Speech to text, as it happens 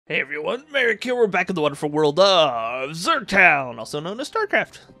Hey everyone, Merrick here. We're back in the wonderful world of Zergtown, also known as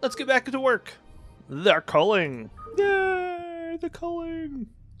StarCraft. Let's get back to work. They're culling. Yay, the culling.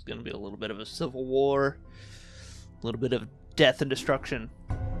 It's going to be a little bit of a civil war, a little bit of death and destruction.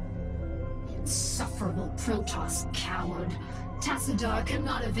 Insufferable Protoss coward. Tassadar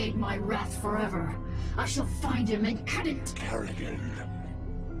cannot evade my wrath forever. I shall find him and cut it. Kerrigan,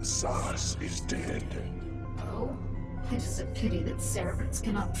 Zas is dead. Oh? It is a pity that Cerebrants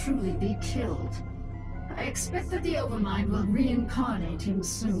cannot truly be killed. I expect that the Overmind will reincarnate him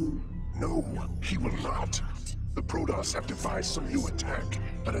soon. No, he will not. The Protoss have devised some new attack.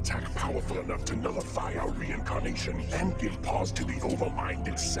 An attack powerful enough to nullify our reincarnation and give pause to the Overmind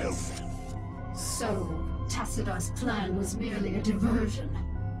itself. So, Tassadar's plan was merely a diversion.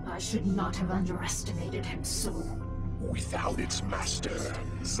 I should not have underestimated him so. Without its master,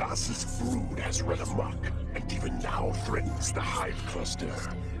 Zas's brood has run amok, and even now threatens the hive cluster.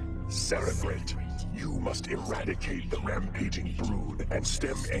 Cerebrant, you must eradicate the rampaging brood and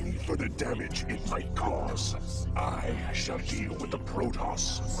stem any further damage it might cause. I shall deal with the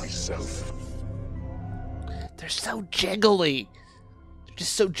Protoss myself. They're so jiggly. They're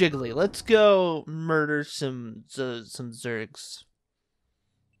just so jiggly. Let's go murder some Zergs.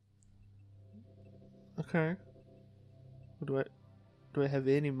 Okay. Do I have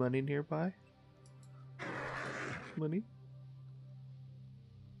any money nearby? Money?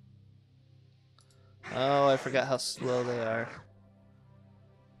 Oh, I forgot how slow they are.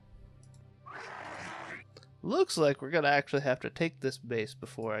 Looks like we're gonna actually have to take this base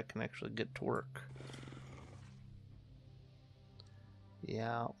before I can actually get to work.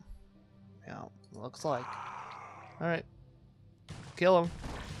 Yeah. Yeah, looks like. Alright. Kill him.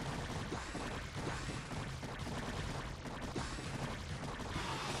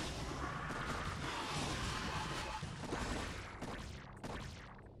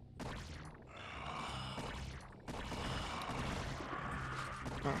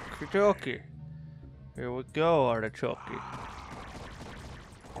 Artichoke. Here we go, Artichoke.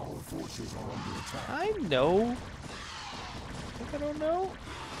 Our forces are under attack. I know. Think I don't know?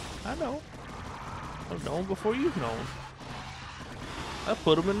 I know. I've known before you've known. I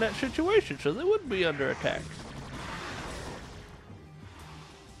put them in that situation so they wouldn't be under attack.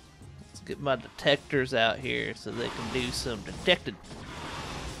 Let's get my detectors out here so they can do some detecting.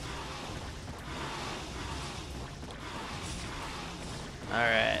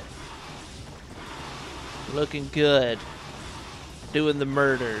 Alright. Looking good. Doing the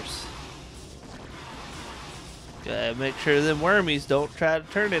murders. Gotta make sure them wormies don't try to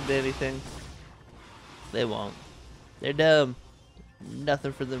turn into anything. They won't. They're dumb.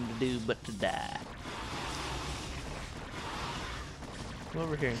 Nothing for them to do but to die. Come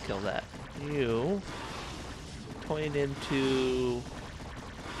over here and kill that. You point into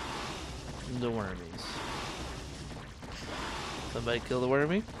the wormies. Somebody kill the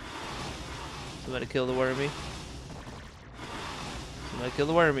wormy. Somebody kill the wormy. Somebody kill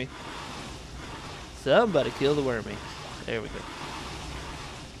the wormy. Somebody kill the wormy. There we go.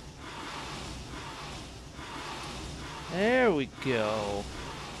 There we go.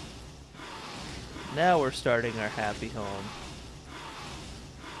 Now we're starting our happy home.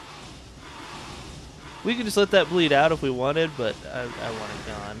 We could just let that bleed out if we wanted, but I want it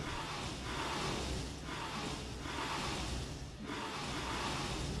gone.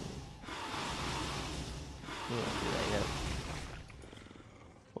 We won't do that yet.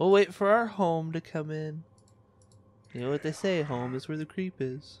 We'll wait for our home to come in. You know what they say, home is where the creep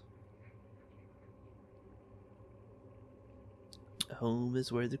is. Home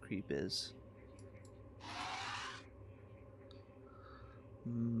is where the creep is.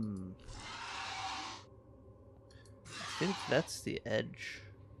 I think that's the edge.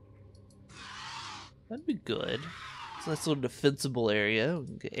 That'd be good. It's a nice little defensible area. We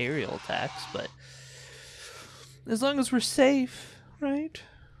can get aerial attacks, but as long as we're safe, right?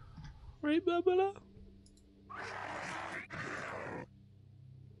 Right, Babala?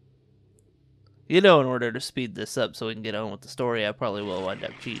 You know, in order to speed this up so we can get on with the story, I probably will wind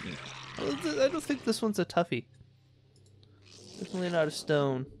up cheating. I don't think this one's a toughie. Definitely not a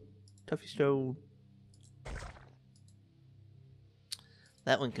stone. Toughie stone.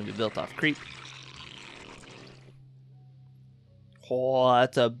 That one can be built off creep. Oh,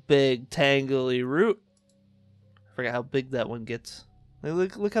 that's a big tangly root. I forgot how big that one gets.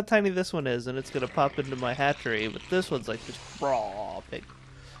 Look how tiny this one is, and it's gonna pop into my hatchery, but this one's like just raw big.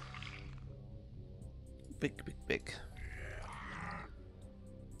 Big.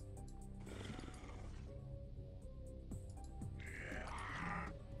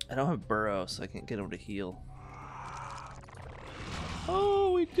 I don't have burrow, so I can't get him to heal.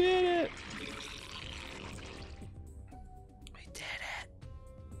 Oh, we did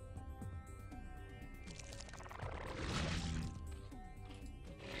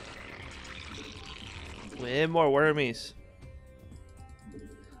And more wormies.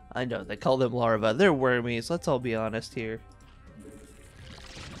 I know, they call them larvae. They're wormies. Let's all be honest here.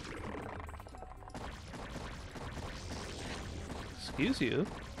 Excuse you?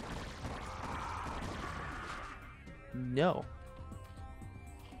 No.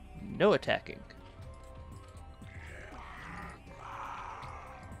 No attacking.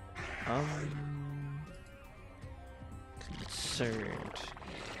 Concerned.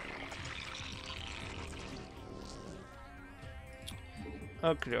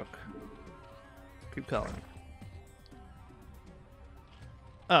 Okay. Keep calling.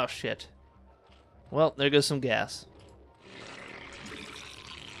 Oh shit. Well, there goes some gas.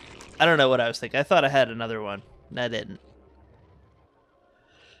 I don't know what I was thinking. I thought I had another one. And I didn't.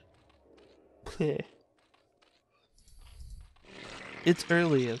 It's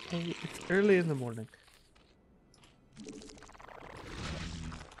early, okay? It's early in the morning.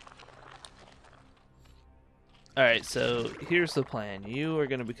 Alright, so here's the plan. You are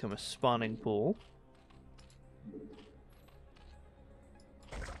going to become a spawning pool.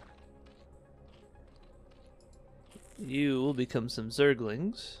 You will become some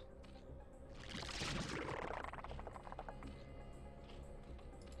Zerglings.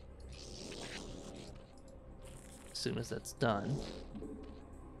 As soon as that's done.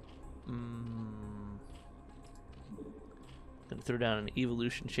 Gonna throw down an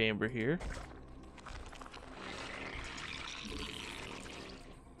evolution chamber here.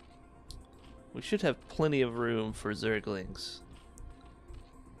 We should have plenty of room for Zerglings.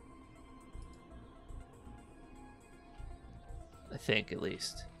 I think, at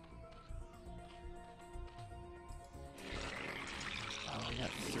least. Oh, we got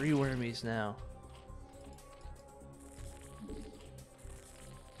 3 wormies now.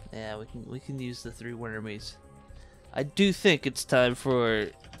 Yeah, we can use the 3 wormies. I do think it's time for...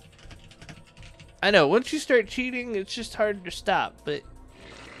 I know, once you start cheating, it's just hard to stop, but...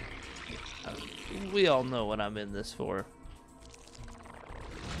 we all know what I'm in this for.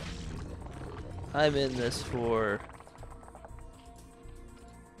 I'm in this for...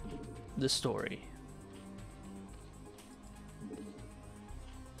 the story.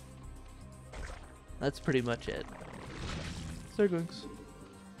 That's pretty much it. Zerglings.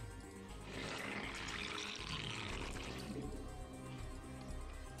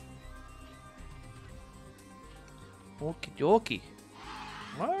 Okie dokie.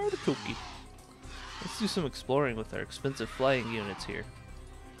 Artichoke. Let's do some exploring with our expensive flying units here.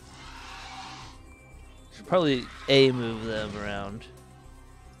 Should probably move them around.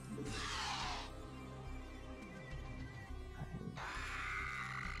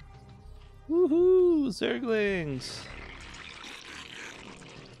 Woohoo! Zerglings!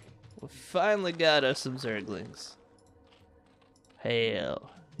 We finally got us some Zerglings.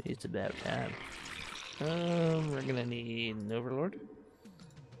 Hell, it's about time. We're gonna need an Overlord.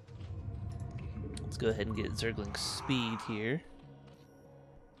 Let's go ahead and get Zergling speed here.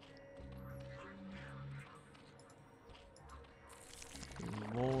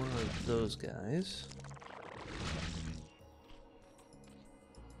 More of those guys.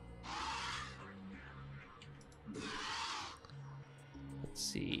 Let's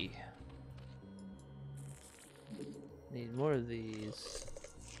see. Need more of these.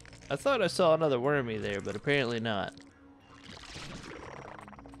 I thought I saw another wormy there, but apparently not.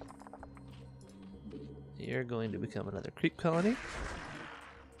 You're going to become another creep colony.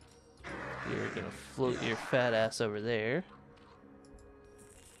 You're going to float your fat ass over there.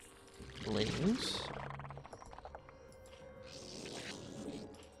 Lings.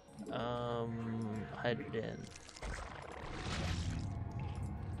 Hydrogen.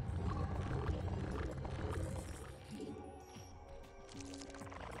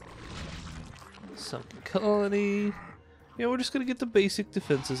 Sunken colony. Yeah, we're just gonna get the basic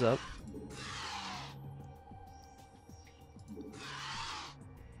defenses up.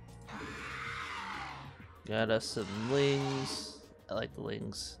 Got us some lings. I like the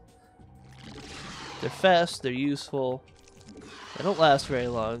lings. They're fast, they're useful. They don't last very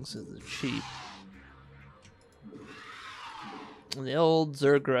long, so they're cheap. And the old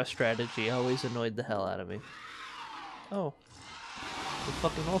Zerg strategy always annoyed the hell out of me. Oh. The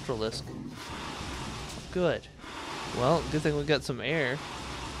fucking Ultralisk. Good. Well, good thing we got some air.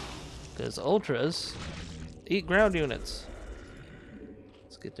 Because Ultras eat ground units.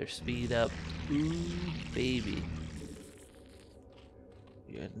 Let's get their speed up. Ooh, baby.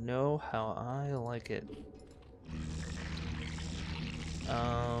 You know how I like it.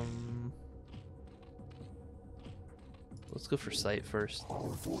 Let's go for sight first. Our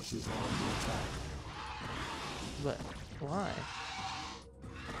forces are under attack. But why?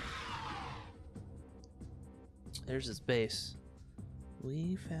 There's his base.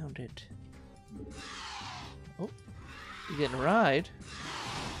 We found it. Oh, you getting a ride?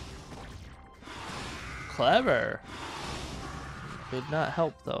 Clever. Could not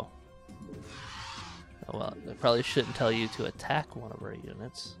help though. Oh well, I probably shouldn't tell you to attack one of our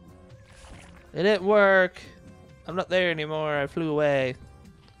units. It didn't work. I'm not there anymore. I flew away.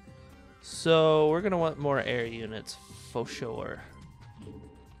 So we're gonna want more air units for sure.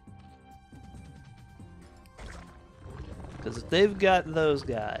 Because if they've got those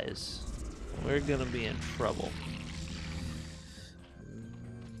guys, we're gonna be in trouble.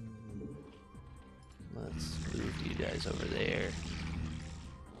 Let's move you guys over there.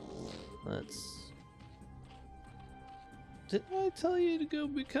 Didn't I tell you to go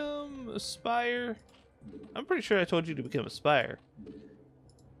become a spire? I'm pretty sure I told you to become a spire.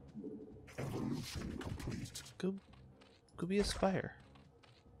 Go be a spire.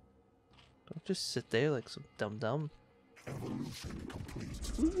 Don't just sit there like some dum-dum.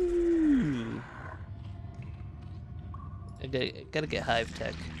 Ooh. I gotta get hive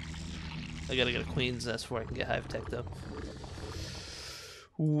tech. I gotta get a queen's nest before I can get hive tech though.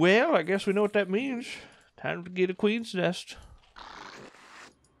 Well, I guess we know what that means. Time to get a queen's nest.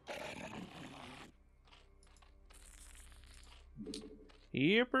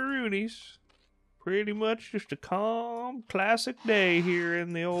 Yipperoonies. Pretty much just a calm, classic day here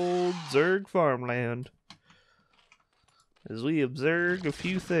in the old Zerg farmland. As we observe a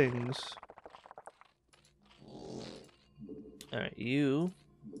few things. Alright, you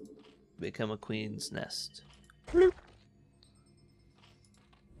become a queen's nest. Bloop.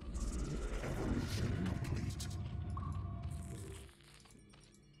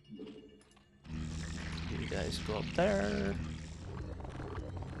 You guys go up there.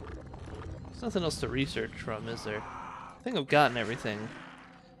 There's nothing else to research from, is there? I think I've gotten everything.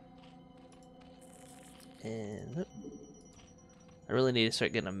 And I really need to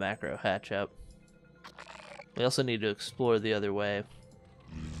start getting a macro hatch up. We also need to explore the other way.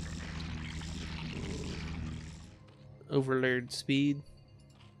 Overlord speed.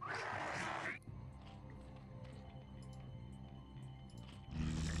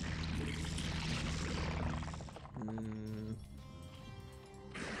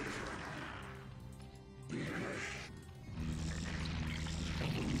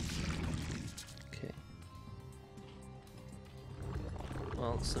 Okay.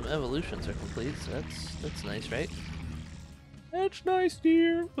 Well, some evolutions are complete, so that's nice, right? That's nice,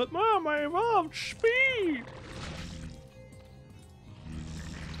 dear. But Mom, I evolved speed.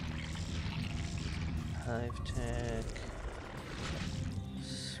 Hive tech,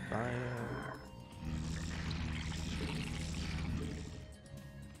 spire.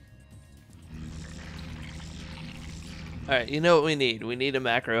 Alright, you know what we need? We need a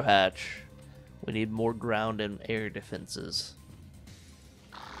macro hatch. We need more ground and air defenses.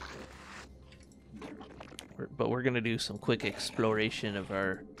 But we're gonna do some quick exploration of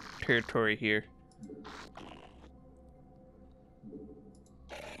our territory here.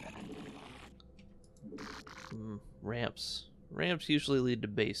 Ramps. Ramps usually lead to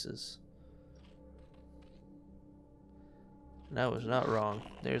bases. And I was not wrong.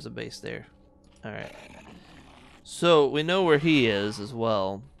 There's a base there. Alright. So, we know where he is as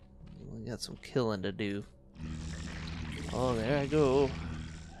well. We got some killing to do. Oh, there I go.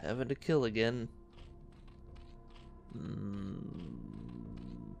 Having to kill again.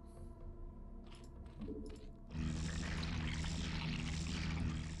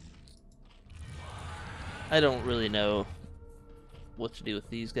 I don't really know what to do with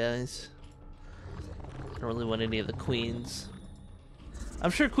these guys. I don't really want any of the queens.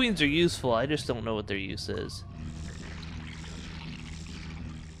 I'm sure queens are useful, I just don't know what their use is.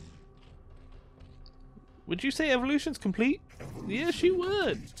 Would you say evolution's complete? Yes, you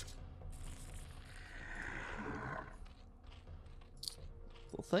would.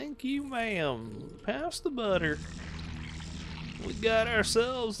 Well, thank you, ma'am. Pass the butter. We got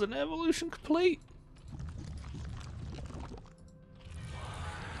ourselves an evolution complete.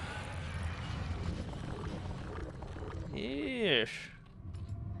 Yes.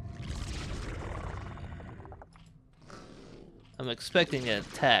 I'm expecting an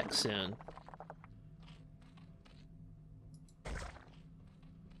attack soon.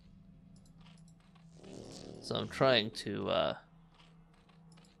 So I'm trying to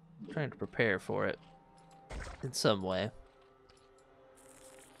prepare for it in some way.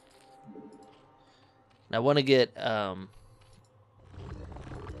 And I want to get some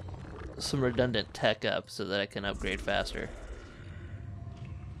redundant tech up so that I can upgrade faster.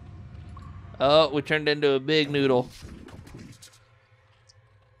 Oh, we turned into a big noodle.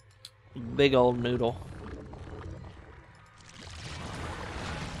 Big old noodle.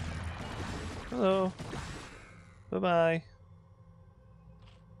 Hello. Bye-bye.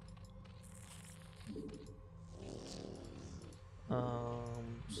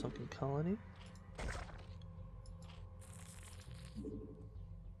 Sunken colony.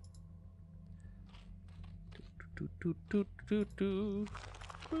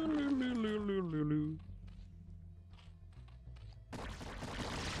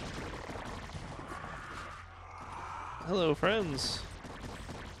 Hello, friends.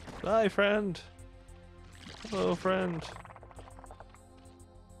 Bye, friend. Hello, friend.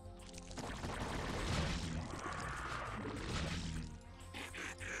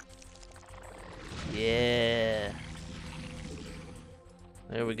 Yeah.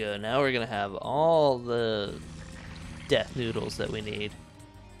 There we go. Now we're gonna have all the death noodles that we need.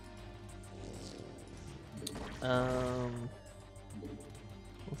 We'll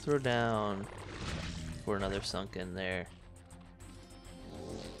throw down for another sunken there.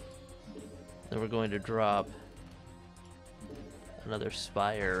 Then we're going to drop another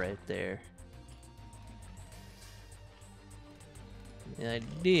spire right there. The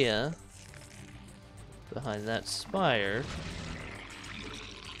idea behind that spire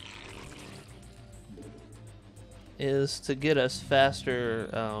is to get us faster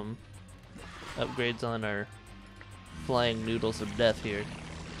upgrades on our flying noodles of death here.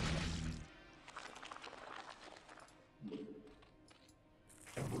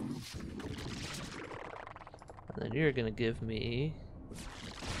 And then you're gonna give me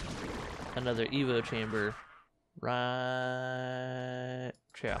another Evo chamber right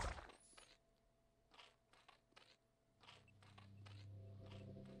here.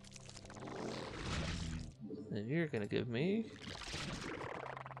 And you're gonna give me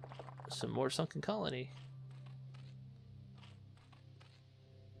some more sunken colony.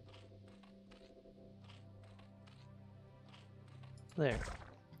 There.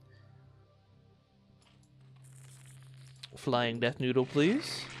 Flying death noodle,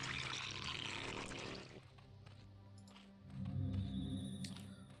 please.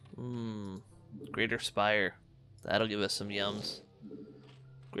 Greater spire. That'll give us some yums.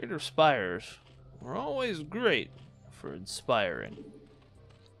 Greater spires are always great for inspiring.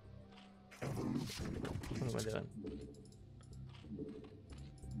 What am I doing?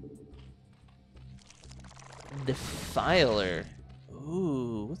 Defiler.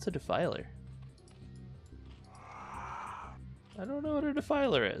 Ooh, what's a defiler? I don't know what a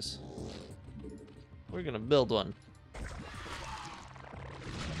defiler is. We're gonna build one.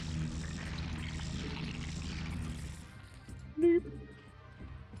 Nope.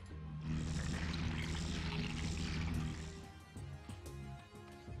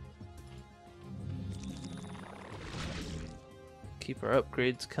 Keep our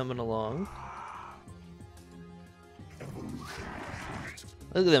upgrades coming along.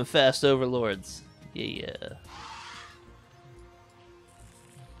 Look at them fast overlords. Yeah.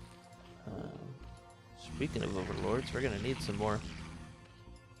 Speaking of overlords, we're gonna need some more.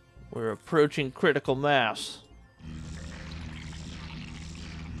 We're approaching critical mass.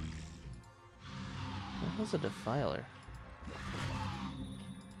 What was a defiler?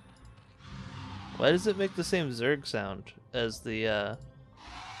 Why does it make the same Zerg sound as the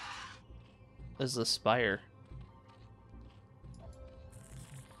spire?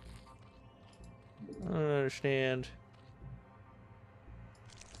 I don't understand.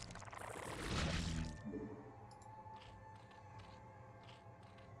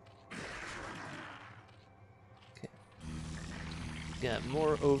 Okay. Got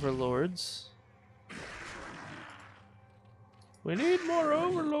more overlords. We need more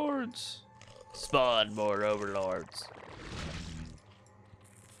overlords. Spawn more overlords.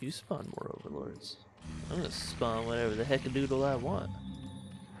 You spawn more overlords. I'm gonna spawn whatever the heck a doodle I want.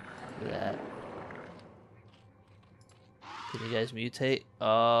 Look at that. Can you guys mutate?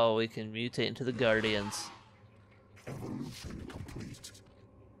 Oh, we can mutate into the Guardians.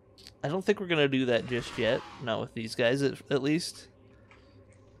 I don't think we're gonna do that just yet. Not with these guys, at least.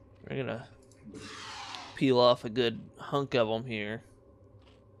 We're gonna peel off a good hunk of them here.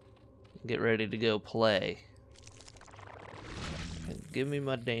 Get ready to go play. And give me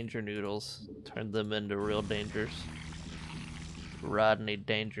my danger noodles. Turn them into real dangers. Rodney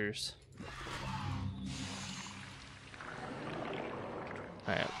dangers.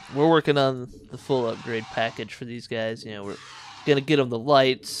 Alright, we're working on the full upgrade package for these guys. You know, we're gonna get them the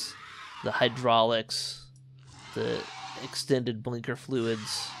lights, the hydraulics, the extended blinker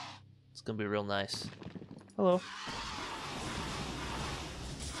fluids. It's gonna be real nice. Hello.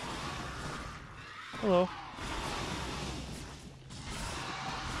 Hello.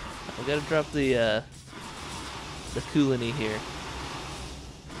 We gotta drop the coolany here.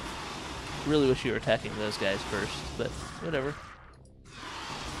 Really wish you were attacking those guys first, but whatever.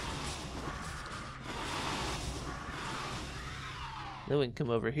 Then we can come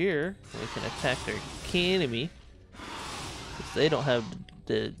over here and we can attack their enemy. Because they don't have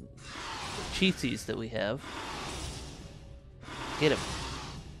the cheatsies that we have. Get him.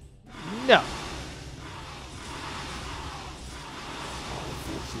 No!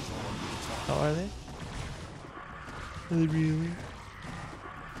 How are they? Are they really?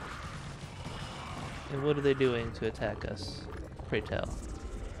 And what are they doing to attack us? Pray tell.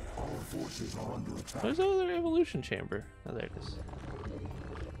 Where's the other evolution chamber? Oh, there it is.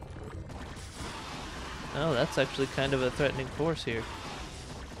 Oh, that's actually kind of a threatening force here.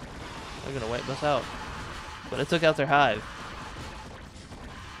 They're gonna wipe us out. But I took out their hive.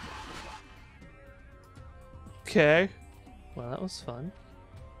 Okay. Well, that was fun.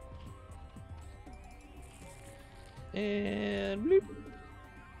 And bleep.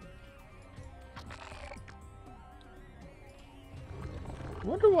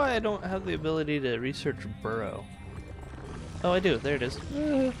 Wonder why I don't have the ability to research burrow. Oh, I do. There it is.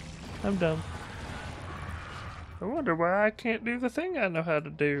 I'm dumb. I wonder why I can't do the thing I know how to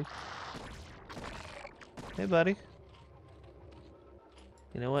do. Hey, buddy.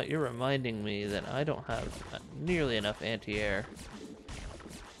 You know what? You're reminding me that I don't have nearly enough anti-air.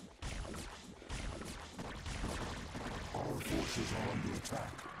 Our forces are under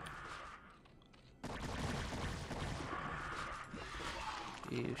attack.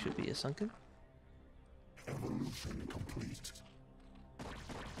 You should be a sunken. Evolution complete.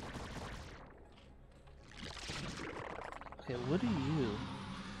 Okay, what are you?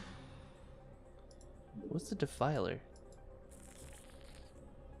 What's the defiler?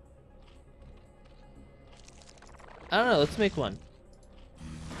 I don't know, let's make one.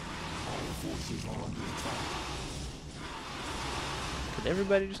 Our forces are under attack. Could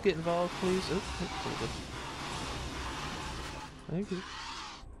everybody just get involved, please? Oh, there we go. Thank you.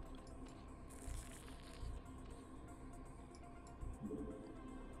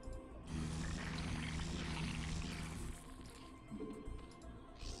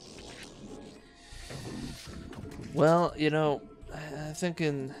 Well, you know, I'm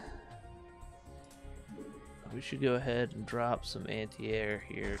thinking we should go ahead and drop some anti-air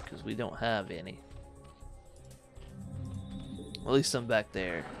here because we don't have any. At least some back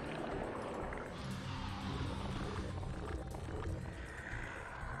there.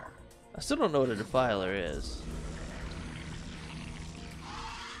 I still don't know what a defiler is.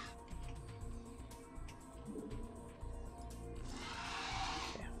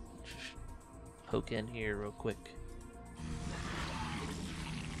 Okay. Just poke in here real quick.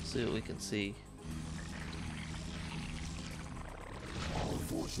 See what we can see. Our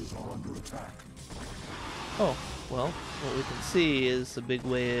forces are under attack. Oh, well, what we can see is a big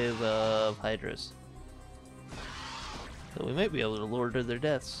wave of hydras. So we might be able to lure to their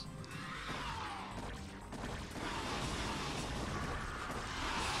deaths.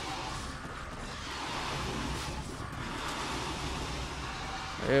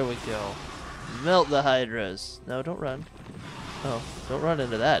 There we go. Melt the hydras. No, don't run. Oh, don't run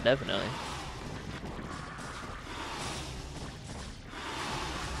into that, definitely.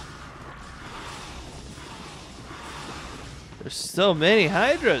 There's so many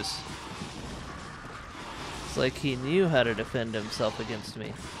hydras. It's like he knew how to defend himself against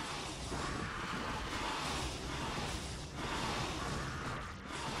me.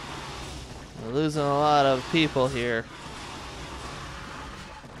 We're losing a lot of people here.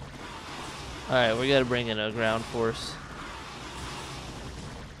 Alright, we gotta bring in a ground force.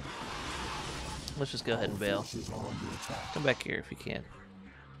 Let's just go ahead and bail. Come back here if you can.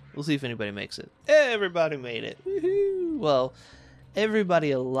 We'll see if anybody makes it. Everybody made it. Woohoo! Well,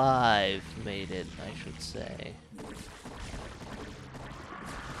 everybody alive made it, I should say.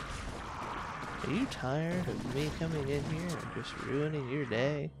 Are you tired of me coming in here and just ruining your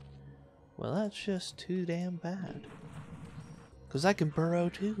day? Well, that's just too damn bad. Because I can burrow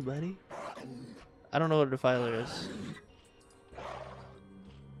too, buddy. I don't know what a defiler is.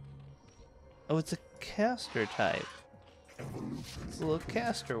 Oh, it's a caster type. It's a little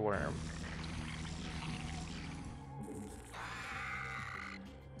caster worm.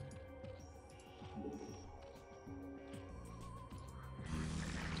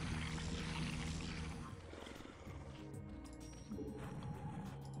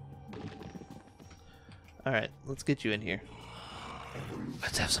 Alright, let's get you in here.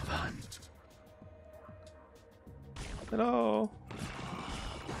 Let's have some fun. Hello.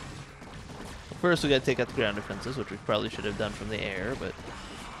 First, we gotta take out the ground defenses, which we probably should have done from the air, but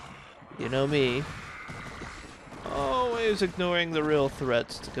you know me. Oh, Always ignoring the real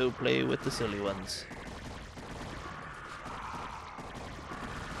threats to go play with the silly ones.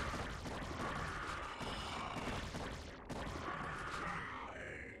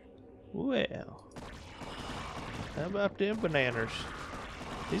 Well, how about them bananas?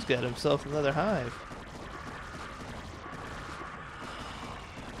 He's got himself another hive.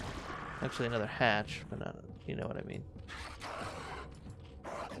 Actually, another hatch, but not, you know what I mean.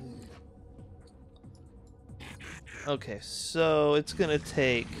 Okay, so it's gonna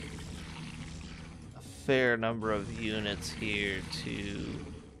take a fair number of units here to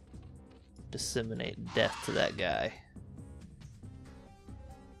disseminate death to that guy.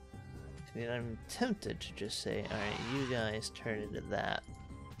 I mean, I'm tempted to just say, alright, you guys turn into that.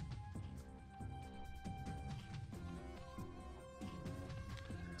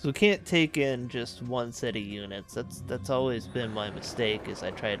 So we can't take in just one set of units. That's always been my mistake, is I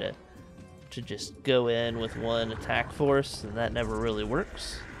try to just go in with one attack force, and that never really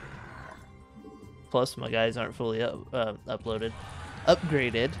works. Plus, my guys aren't fully upgraded,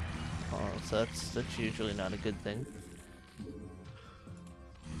 so that's usually not a good thing.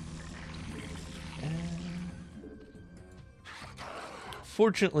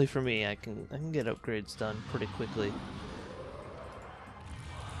 Fortunately for me, I can get upgrades done pretty quickly.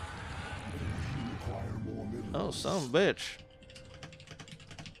 Oh, son of a bitch.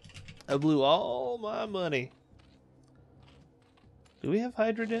 I blew all my money. Do we have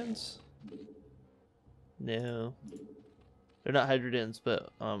hydrodens? No. They're not hydrodens,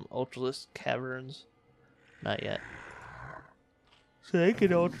 but ultralisk caverns. Not yet. So they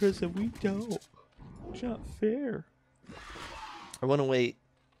get ultras and we don't. It's not fair. I want to wait.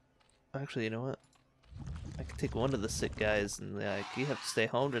 Actually, you know what? I can take one of the sick guys and like, you have to stay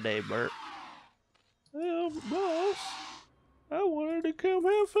home today, Bert. Well, boss, I wanted to come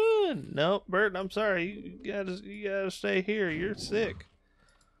have fun. Nope, Bert, I'm sorry. You gotta stay here. You're sick.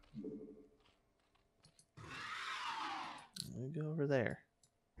 Let me go over there.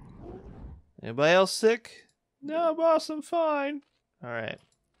 Anybody else sick? No, boss, I'm fine. Alright.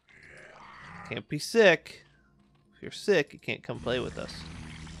 Can't be sick. If you're sick, you can't come play with us.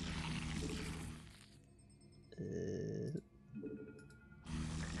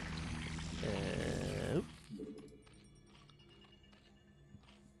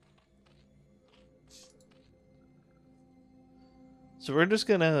 So we're just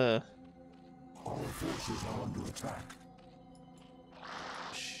gonna... Our forces are under attack.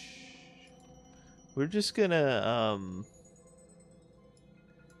 We're just gonna,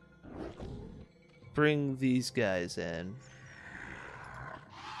 bring these guys in.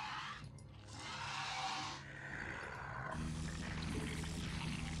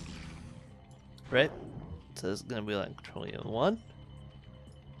 Right? So this is gonna be like Control Unit 1.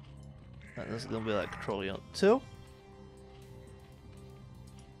 And this is gonna be like Control Unit 2.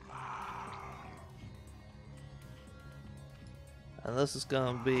 And this is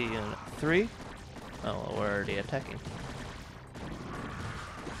gonna be Unit 3. Oh, well, we're already attacking.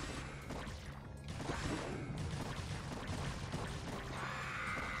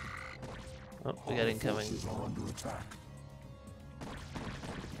 Oh, we got incoming.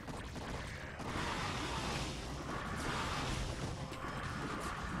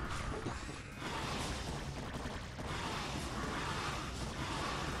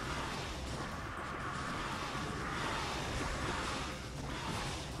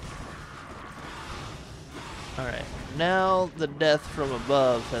 Alright, now the death from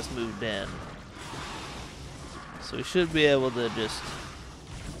above has moved in. So we should be able to just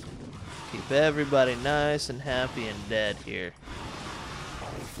keep everybody nice and happy and dead here. Our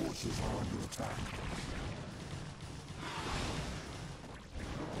forces are under attack.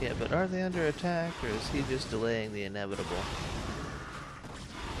 Yeah, but are they under attack, or is he just delaying the inevitable?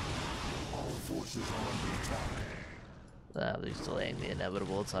 Our forces are under attack. He's delaying the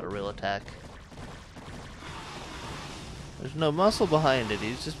inevitable. It's not a real attack. There's no muscle behind it.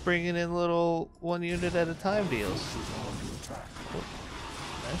 He's just bringing in little one unit at a time deals. Oh,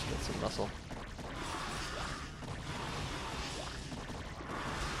 there's got some muscle.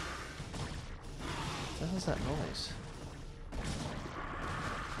 What the hell's that noise?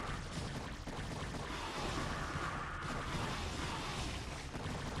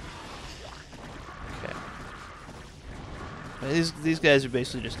 Okay. These guys are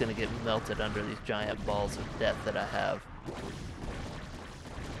basically just going to get melted under these giant balls of death that I have.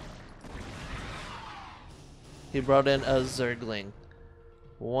 He brought in a Zergling.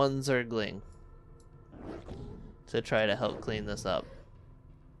 One Zergling. To try to help clean this up.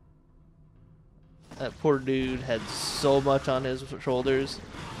 That poor dude had so much on his shoulders.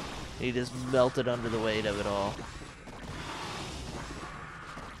 He just melted under the weight of it all.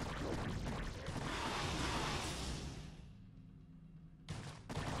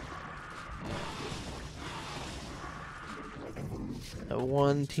 That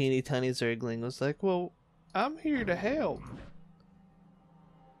one teeny tiny Zergling was like, well, I'm here to help.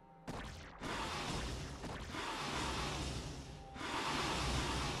 He's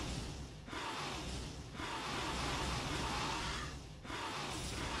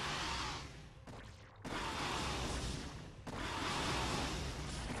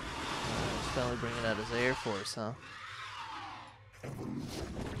finally bringing out his Air Force, huh?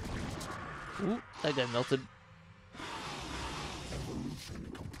 Ooh, that guy melted.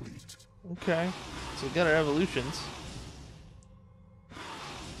 Okay, so we got our evolutions.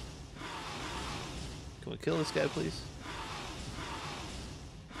 Can we kill this guy, please?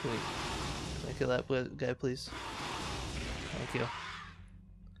 Can I kill that guy, please? Thank you.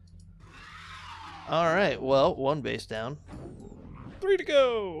 Alright, well, one base down. 3 to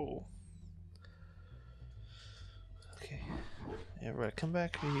go! Okay. Everybody come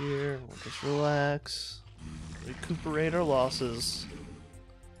back here. We'll just relax. Recuperate our losses.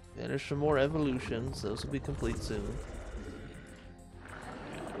 Finish some more evolutions. Those will be complete soon.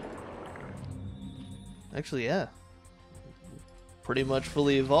 Actually, yeah. Pretty much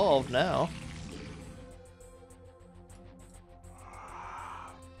fully evolved now.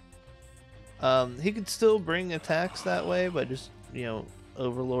 He could still bring attacks that way by just, you know,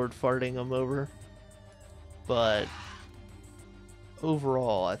 Overlord farting them over. But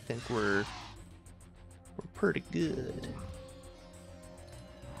overall, I think we're pretty good.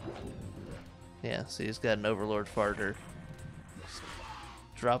 Yeah, see, he's got an Overlord farter. Just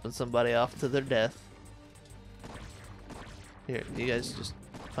dropping somebody off to their death. Here, you guys just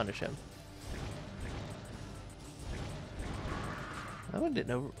punish him. That one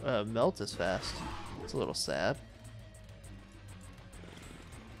didn't melt as fast. It's a little sad.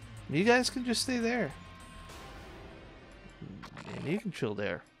 You guys can just stay there. And you can chill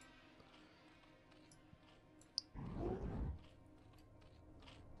there.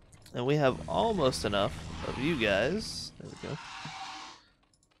 And we have almost enough of you guys. There we go.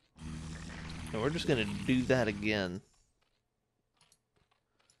 And we're just going to do that again.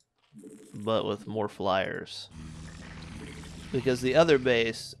 But with more flyers. Because the other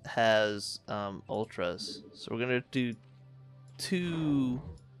base has ultras. So we're going to do 2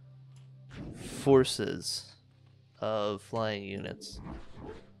 forces of flying units.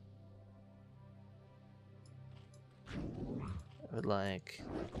 I would like,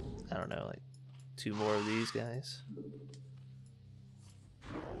 I don't know, like 2 more of these guys.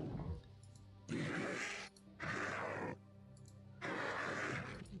 You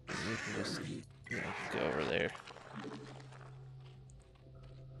can just, you know, go over there.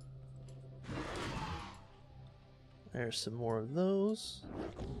 There's some more of those.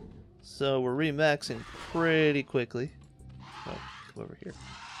 So we're remaxing pretty quickly. Oh, come over here.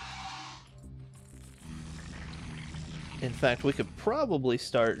 In fact, we could probably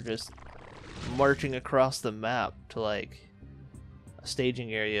start just marching across the map to like a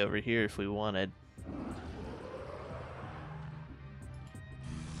staging area over here if we wanted.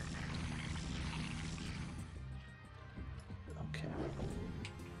 Okay.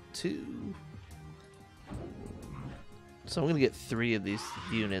 2. So I'm gonna get 3 of these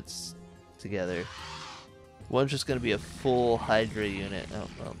units together. One's just gonna be a full Hydra unit. Oh,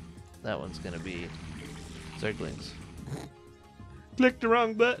 well, that one's gonna be Zerglings. Clicked the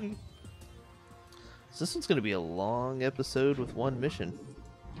wrong button. So this one's gonna be a long episode with 1 mission.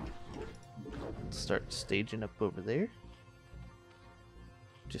 Let's start staging up over there.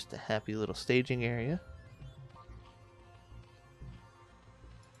 Just a happy little staging area.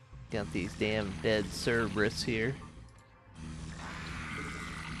 Got these damn dead Cerberus here.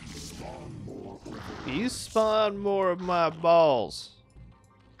 You spawn more of my balls.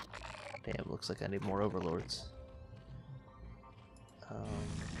 Damn, looks like I need more overlords.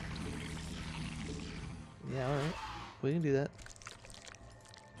 Yeah, alright. We can do that.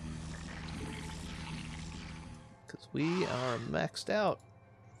 Because we are maxed out.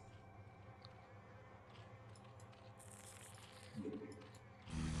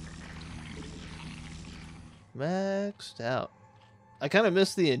 Maxed out. I kind of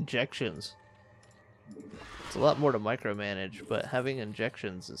miss the injections. It's a lot more to micromanage, but having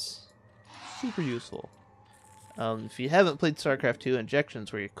injections is super useful. If you haven't played StarCraft 2,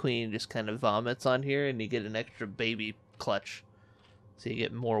 injections where your queen just kind of vomits on here and you get an extra baby clutch. So you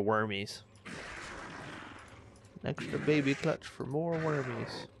get more wormies. An extra baby clutch for more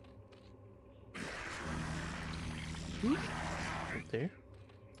wormies. Ooh, right there.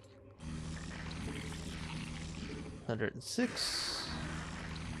 106.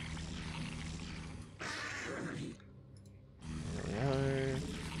 There we are.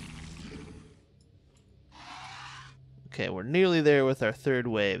 Okay, we're nearly there with our third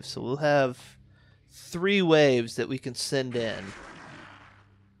wave, so we'll have 3 waves that we can send in.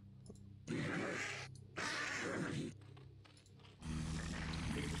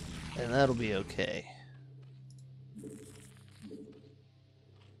 And that'll be okay.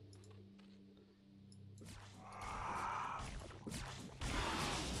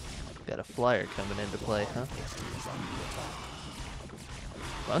 Got a flyer coming into play, huh?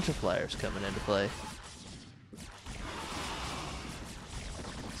 Bunch of flyers coming into play.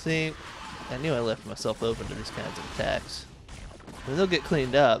 See, I knew I left myself open to these kinds of attacks. And they'll get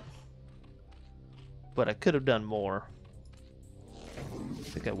cleaned up, but I could have done more. I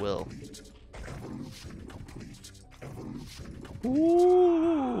think I will.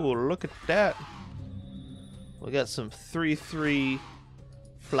 Ooh, look at that. We got some 3/3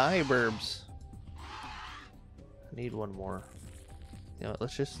 fly burbs. I need one more. You know what,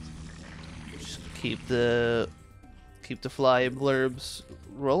 let's just keep the fly blurbs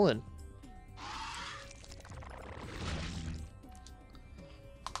rolling.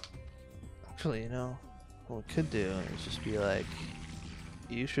 Actually, you know, what we could do is just be like,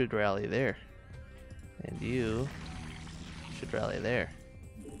 you should rally there, and you should rally there.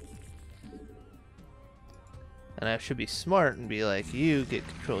 And I should be smart and be like, you get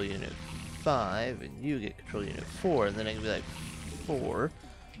control unit 5, and you get control unit 4, and then I can be like, 4,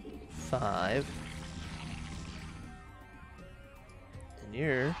 5, and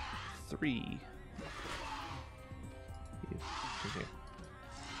you're 3. You, come here.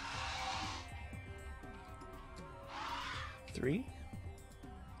 3,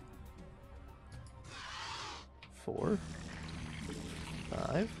 4,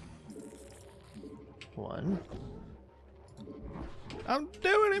 5, 1. I'm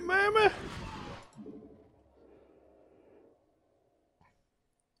doing it, mama!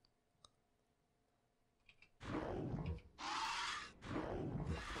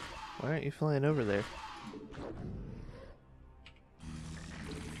 Why aren't you flying over there?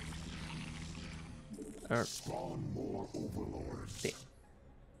 Spawn more overlords. Damn.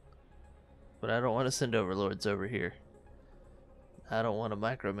 But I don't want to send overlords over here. I don't want to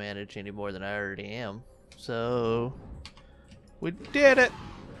micromanage any more than I already am. So, we did it!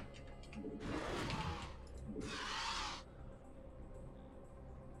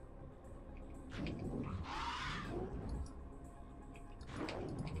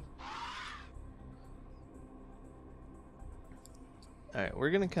 Alright,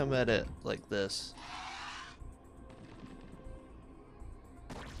 we're gonna come at it like this.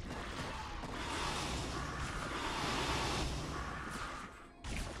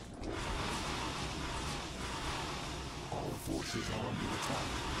 Forces are under attack.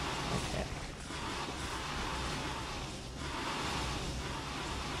 Okay.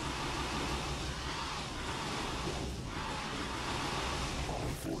 Our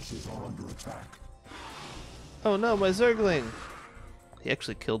forces are under attack. Oh no, my Zergling! He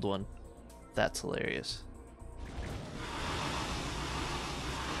actually killed one. That's hilarious.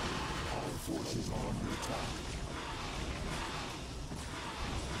 Our forces are under attack.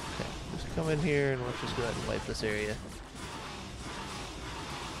 Okay, just come in here and let's just go ahead and wipe this area.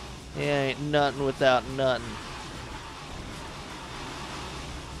 Yeah, ain't nothing without nothing.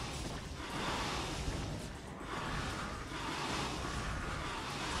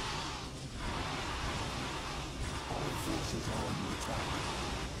 Our forces are under attack.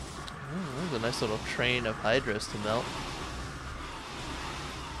 Oh, there's a nice little train of hydras to melt.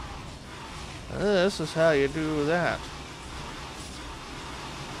 This is how you do that.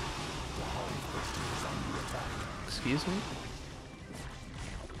 The hive cluster is under attack. Excuse me?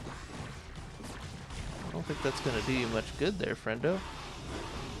 I don't think that's gonna do you much good there, friendo.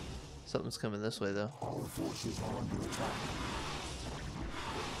 Something's coming this way, though. Our forces are under attack.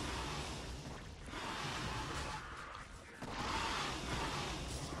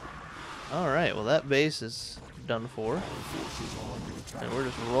 Alright, well that base is done for. Our forces are under attack. And we're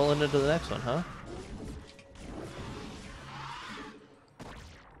just rolling into the next one, huh?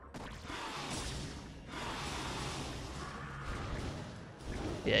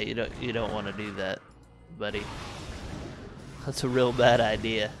 Yeah, you don't want to do that, buddy. That's a real bad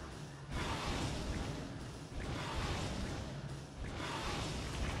idea.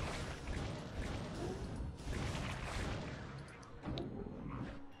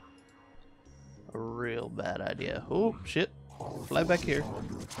 A real bad idea. Oh, shit. Fly back here.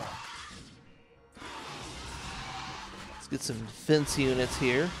 Let's get some defense units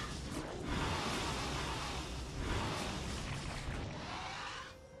here.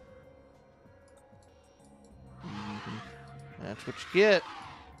 That's what you get.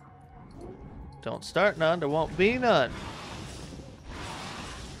 Don't start none, there won't be none.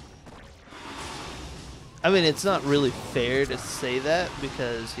 I mean, it's not really fair to say that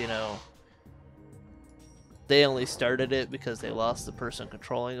because, you know, they only started it because they lost the person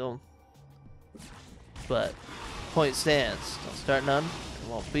controlling them. But point stands. Don't start none, it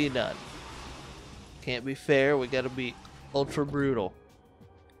won't be none. Can't be fair, we gotta be ultra brutal.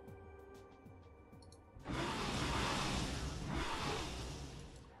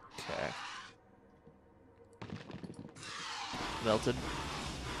 Okay. Melted.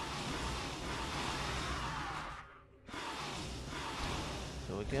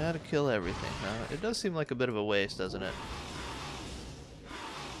 So we gotta kill everything, huh? It does seem like a bit of a waste, doesn't it?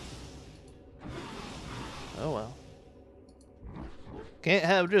 Oh well. Can't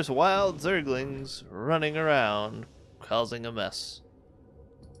have just wild Zerglings running around causing a mess.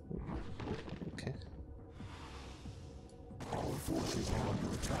 Okay.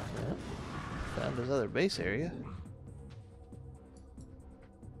 Yeah. Found his other base area.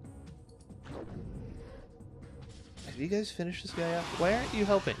 Have you guys finished this guy off? Why aren't you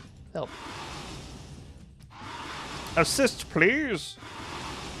helping? Help. Assist, please!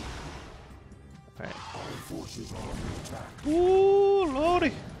 Alright. Ooh,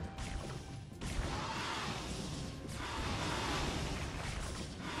 lordy!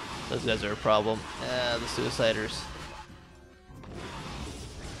 Those guys are a problem. Ah, the suiciders.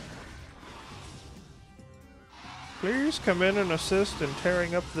 Please come in and assist in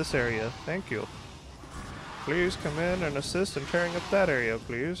tearing up this area. Thank you. Please come in and assist in tearing up that area,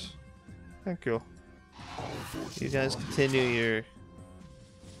 please. Thank you. You guys continue your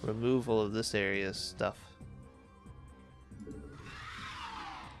removal of this area's stuff.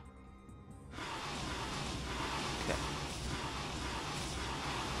 Okay.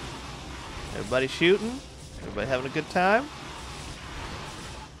 Everybody shooting? Everybody having a good time?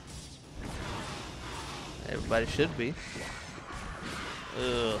 Everybody should be.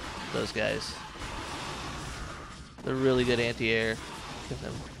 Ugh, those guys. They're really good anti-air. Kill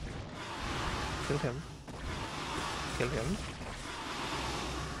him. Kill him. Kill him.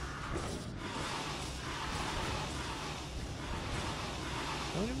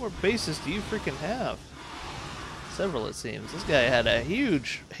 How many more bases do you freaking have? Several, it seems. This guy had a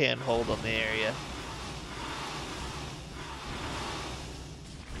huge handhold on the area.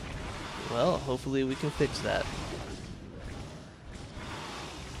 Well, hopefully we can fix that.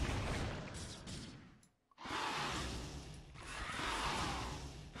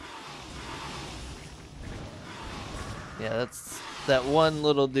 Yeah, that one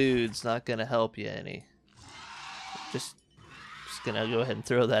little dude's not gonna help you any. Just gonna go ahead and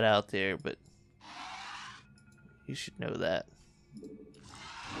throw that out there, but you should know that.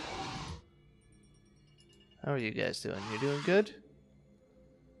 How are you guys doing? You doing good?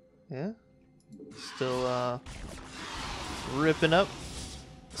 Yeah? Still ripping up?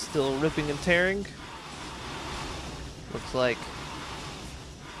 Still ripping and tearing? Looks like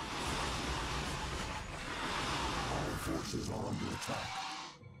forces are under attack.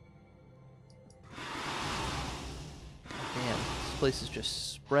 damn, this place is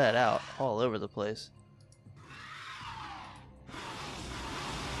just spread out all over the place.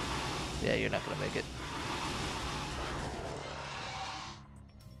 Yeah, you're not gonna make it.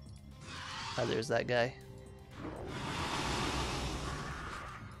 Oh, there's that guy.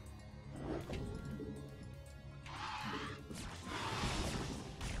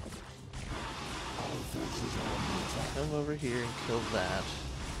 Come over here and kill that.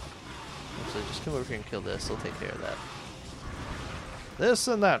 Actually, just come over here and kill this. I'll take care of that. This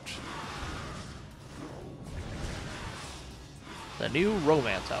and that. The new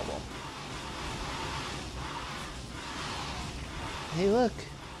romance album. Hey, look.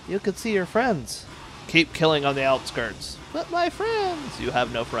 You can see your friends. Keep killing on the outskirts. But my friends! You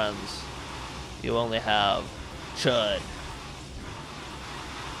have no friends. You only have Chud.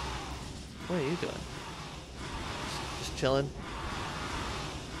 What are you doing? Just chilling?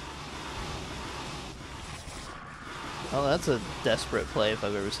 Oh, that's a desperate play if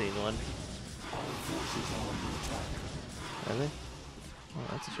I've ever seen one. Are they? Oh,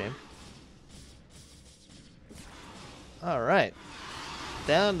 that's a shame. Alright.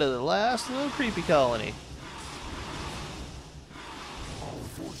 Down to the last little creepy colony.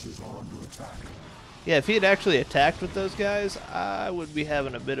 Yeah, if he had actually attacked with those guys, I would be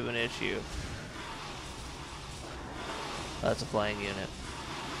having a bit of an issue. That's a flying unit.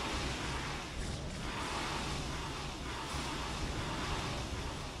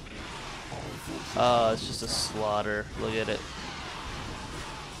 Oh, it's just a slaughter. Look at it.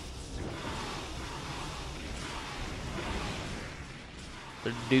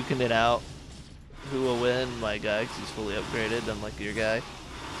 They're duking it out. Who will win? My guy, because he's fully upgraded, unlike your guy.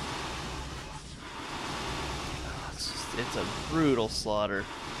 it's a brutal slaughter.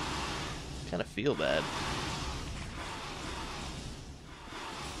 Kind of feel bad.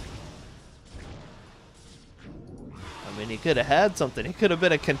 I mean, he could have had something. He could have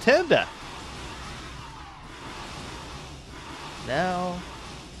been a contender. Now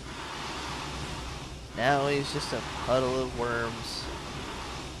he's just a puddle of worms.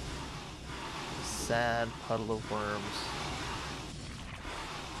 A sad puddle of worms.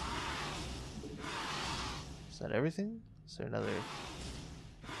 Is that everything? Is there another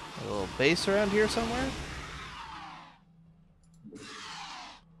little base around here somewhere?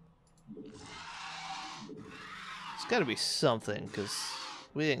 It's gotta be something, because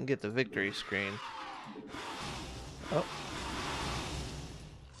we didn't get the victory screen. Oh.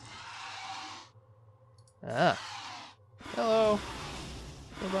 Ah. Hello.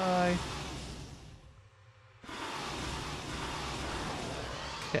 Bye-bye.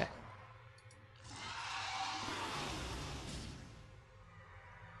 Okay.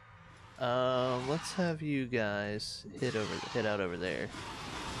 Let's have you guys hit out over there.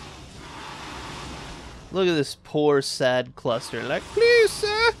 Look at this poor, sad cluster. Like, please,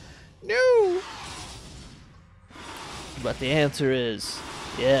 sir, no. But the answer is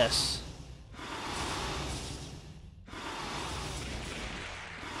yes.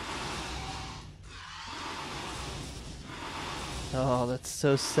 Oh, that's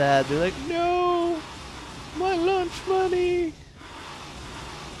so sad. They're like, no, my lunch money.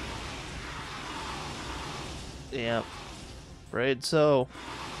 Yep, afraid so.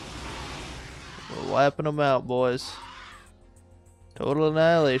 We're wiping them out, boys. Total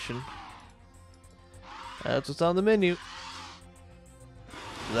annihilation. That's what's on the menu.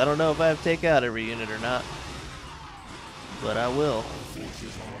 'Cause I don't know if I have to take out every unit or not. But I will.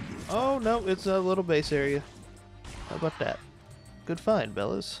 Oh, no, it's a little base area. How about that? Good find,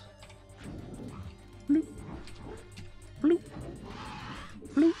 Bellas. Bloop. Bloop.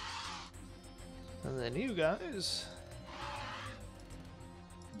 Bloop. And then you guys.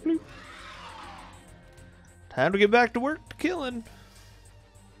 Bloop. Time to get back to work to killing.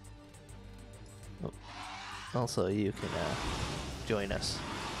 Oh. Also, you can join us.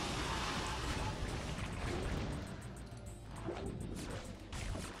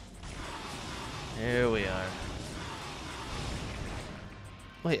 Here we are.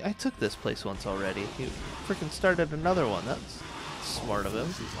 Wait, I took this place once already. He freaking started another one. That's smart of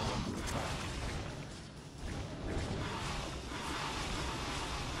him.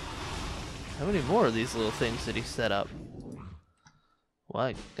 How many more of these little things did he set up?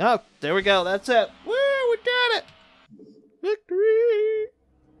 Why? Oh, there we go. That's it. Woo, we did it! Victory!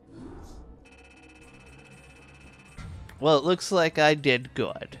 Well, it looks like I did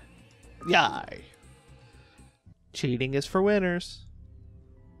good. Yay! Cheating is for winners.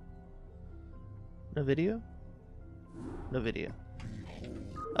 No video? No video.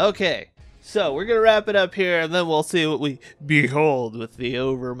 Okay. So, we're going to wrap it up here, and then we'll see what we behold with the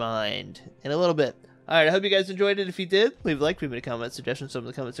Overmind in a little bit. Alright, I hope you guys enjoyed it. If you did, leave a like, leave me a comment, suggestions, some in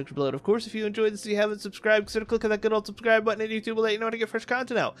the comment section below. And of course, if you enjoyed this and you haven't subscribed, consider clicking that good old subscribe button, and YouTube will let you know how to get fresh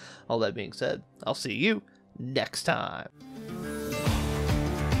content out. All that being said, I'll see you next time.